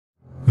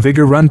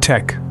Vigor Run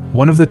Tech,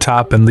 one of the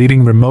top and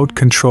leading remote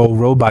control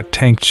robot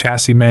tank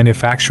chassis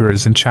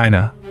manufacturers in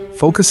China,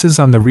 focuses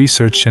on the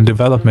research and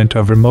development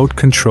of remote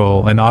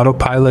control and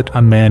autopilot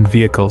unmanned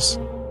vehicles.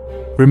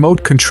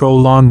 Remote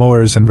control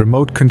lawnmowers and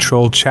remote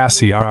control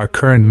chassis are our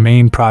current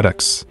main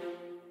products.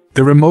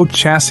 The remote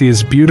chassis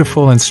is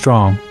beautiful and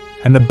strong,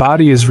 and the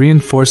body is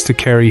reinforced to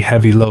carry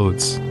heavy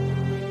loads.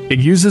 It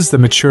uses the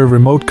mature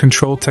remote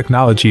control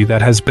technology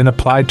that has been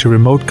applied to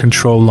remote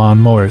control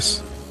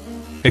lawnmowers.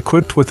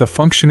 Equipped with a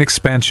function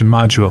expansion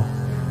module,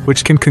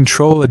 which can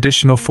control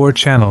additional 4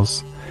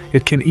 channels,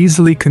 it can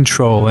easily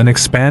control and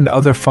expand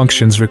other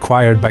functions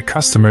required by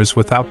customers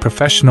without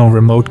professional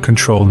remote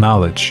control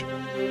knowledge.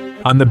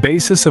 On the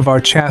basis of our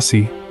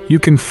chassis, you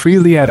can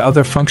freely add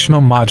other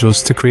functional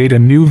modules to create a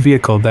new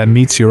vehicle that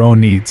meets your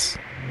own needs.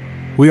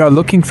 We are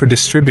looking for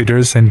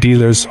distributors and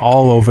dealers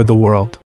all over the world.